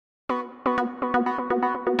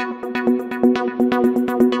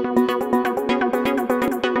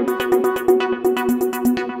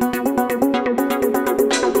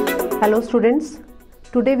Hello students,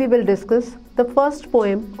 today we will discuss the first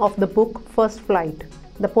poem of the book First Flight.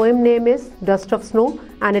 The poem name is Dust of Snow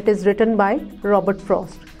and it is written by Robert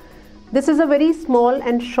Frost. This is a very small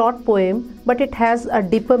and short poem, but it has a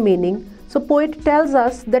deeper meaning. So poet tells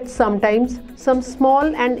us that sometimes some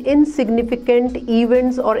small and insignificant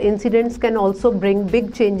events or incidents can also bring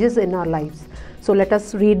big changes in our lives. So let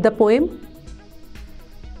us read the poem.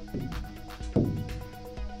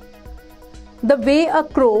 The way a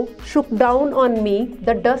crow shook down on me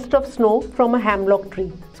the dust of snow from a hemlock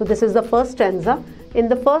tree. So this is the first stanza. In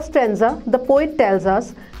the first stanza, the poet tells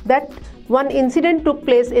us that one incident took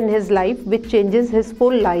place in his life which changes his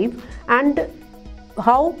full life and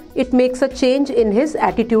how it makes a change in his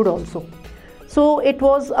attitude also. So it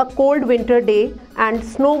was a cold winter day and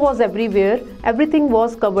snow was everywhere. Everything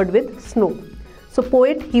was covered with snow. So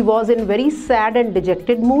poet, he was in very sad and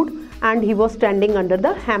dejected mood and he was standing under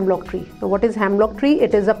the hemlock tree. Now what is hemlock tree?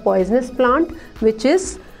 It is a poisonous plant which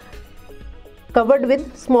is covered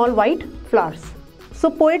with small white flowers. So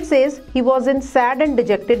poet says he was in sad and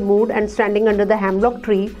dejected mood and standing under the hemlock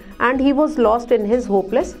tree and he was lost in his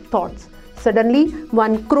hopeless thoughts. Suddenly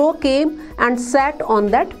one crow came and sat on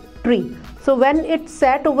that tree. So when it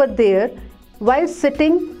sat over there, while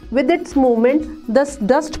sitting, with its movement, the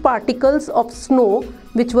dust particles of snow,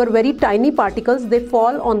 which were very tiny particles, they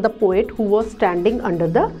fall on the poet who was standing under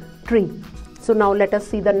the tree. So now let us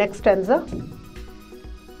see the next stanza.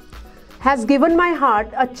 Has given my heart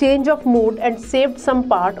a change of mood and saved some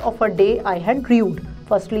part of a day I had rued.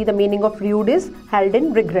 Firstly, the meaning of rued is held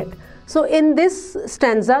in regret. So in this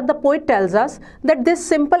stanza, the poet tells us that this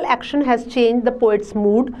simple action has changed the poet's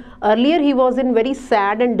mood. Earlier, he was in very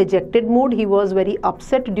sad and dejected mood. He was very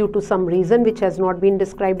upset due to some reason which has not been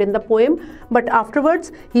described in the poem. But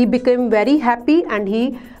afterwards, he became very happy and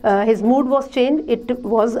his mood was changed. It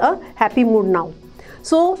was a happy mood now.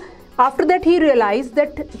 So after that, he realized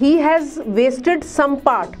that he has wasted some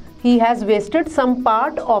part. He has wasted some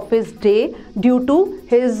part of his day due to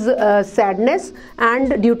his sadness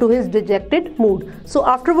and due to his dejected mood. So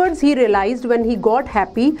afterwards he realized when he got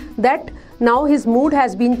happy that now his mood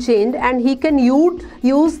has been changed and he can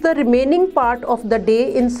use the remaining part of the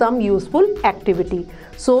day in some useful activity.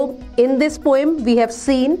 So in this poem we have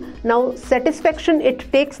seen now satisfaction,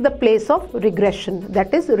 it takes the place of regression,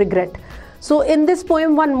 that is regret. So in this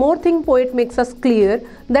poem, one more thing poet makes us clear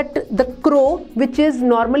that the crow, which is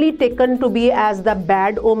normally taken to be as the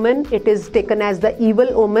bad omen, it is taken as the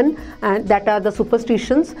evil omen, and that are the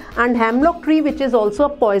superstitions, and hemlock tree, which is also a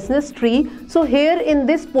poisonous tree. So here in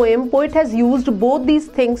this poem, poet has used both these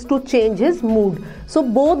things to change his mood. So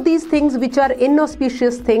both these things which are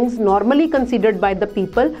inauspicious things normally considered by the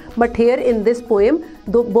people, but here in this poem,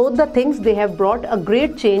 both the things, they have brought a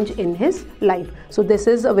great change in his life. So this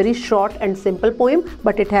is a very short and simple poem,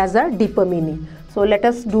 but it has a deeper meaning. So let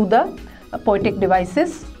us do the poetic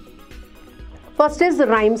devices. First is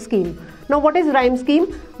rhyme scheme. Now what is rhyme scheme?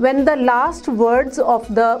 When the last words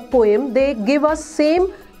of the poem, they give us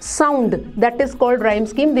same sound, that is called rhyme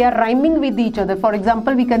scheme. They are rhyming with each other. For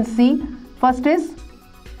example, we can see first is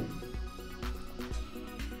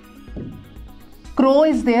crow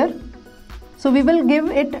is there. So we will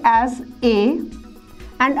give it as A,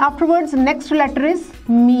 and afterwards next letter is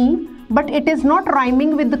me, but it is not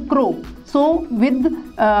rhyming with the crow. So with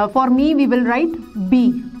for me we will write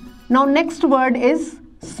B. Now next word is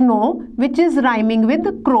snow, which is rhyming with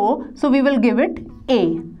the crow, so we will give it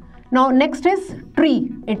A. Now next is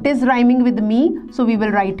tree, it is rhyming with me, so we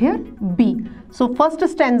will write here B. So first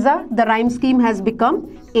stanza, the rhyme scheme has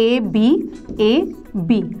become A, B, A,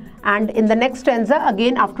 B. And in the next stanza,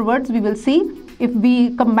 again afterwards we will see, if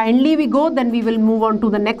we combinedly we go, then we will move on to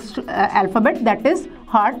the next alphabet, that is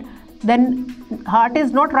heart. Then heart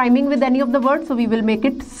is not rhyming with any of the words, so we will make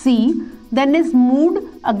it C. Then is mood,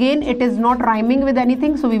 again it is not rhyming with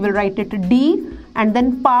anything, so we will write it D. And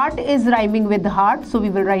then part is rhyming with heart, so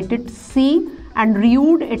we will write it C. And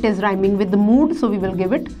rude, it is rhyming with the mood, so we will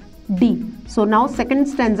give it D. So now second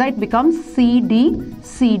stanza, it becomes C, D,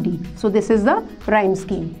 C, D. So this is the rhyme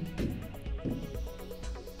scheme.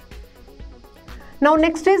 Now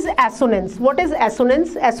next is assonance. What is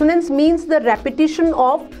assonance? Assonance means the repetition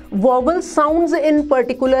of vowel sounds in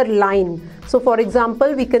particular line. So for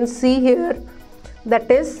example, we can see here,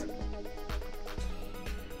 that is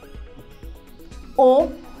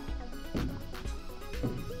O.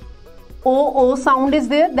 O sound is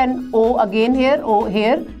there, then O again here, O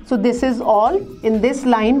here. So this is all in this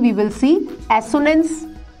line we will see assonance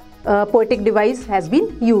poetic device has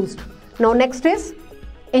been used. Now next is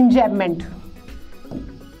enjambment.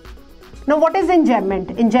 Now what is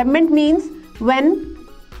enjambment? Enjambment means when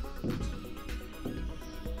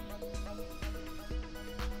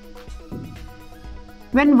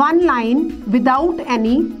when one line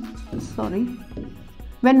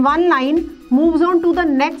moves on to the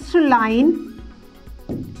next line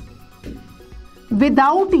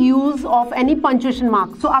without use of any punctuation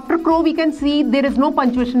mark. So after crow we can see there is no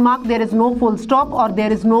punctuation mark, there is no full stop, or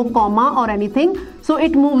there is no comma or anything. So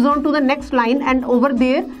it moves on to the next line, and over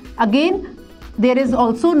there again there is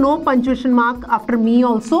also no punctuation mark after me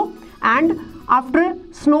also, and after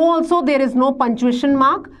snow also there is no punctuation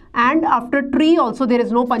mark, and after tree also there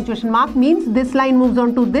is no punctuation mark. Means this line moves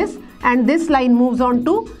on to this, and this line moves on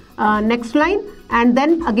to next line, and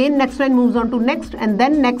then again next line moves on to next, and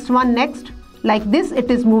then next one, next, like this it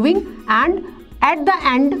is moving, and at the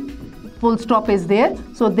end full stop is there.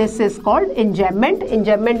 So this is called enjambment.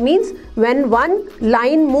 Enjambment means when one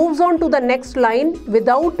line moves on to the next line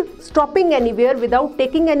without stopping anywhere, without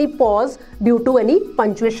taking any pause due to any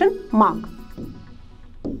punctuation mark.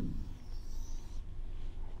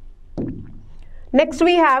 Next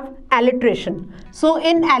we have alliteration. So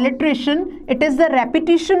in alliteration, it is the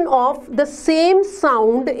repetition of the same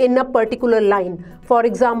sound in a particular line. For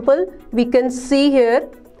example, we can see here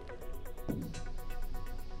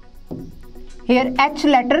H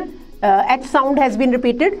letter, H sound has been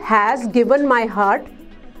repeated, has given my heart.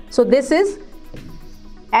 So this is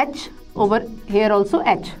H, over here also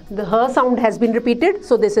H. The her sound has been repeated,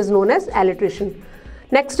 so this is known as alliteration.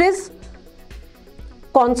 Next is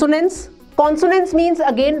consonants. Consonants means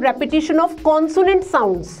again repetition of consonant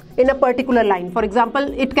sounds in a particular line. For example,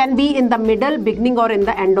 it can be in the middle, beginning, or in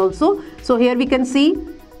the end also. So here we can see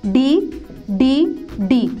D, D,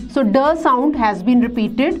 D. So D sound has been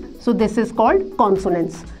repeated. So this is called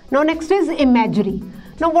consonants. Now next is imagery.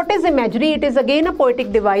 Now what is imagery? It is again a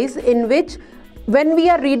poetic device in which when we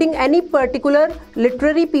are reading any particular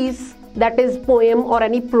literary piece, that is poem or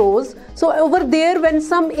any prose, so over there when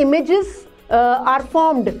some images are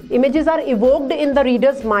formed, images are evoked in the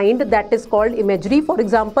reader's mind, that is called imagery. For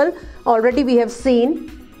example, already we have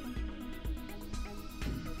seen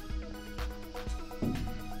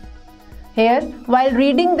here while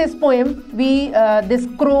reading this poem, we this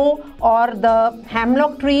crow or the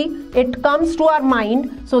hemlock tree, it comes to our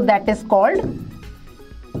mind, so that is called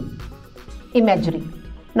imagery.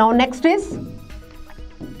 Now next is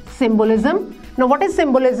symbolism. Now what is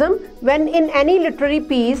symbolism? When in any literary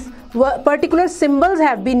piece particular symbols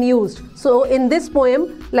have been used. So in this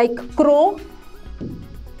poem, like crow,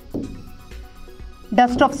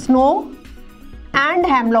 dust of snow, and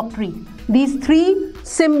hemlock tree, these three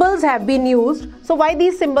symbols have been used. So why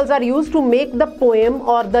these symbols are used? To make the poem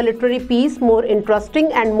or the literary piece more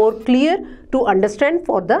interesting and more clear to understand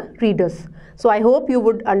for the readers. So I hope you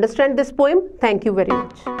would understand this poem. Thank you very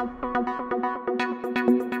much.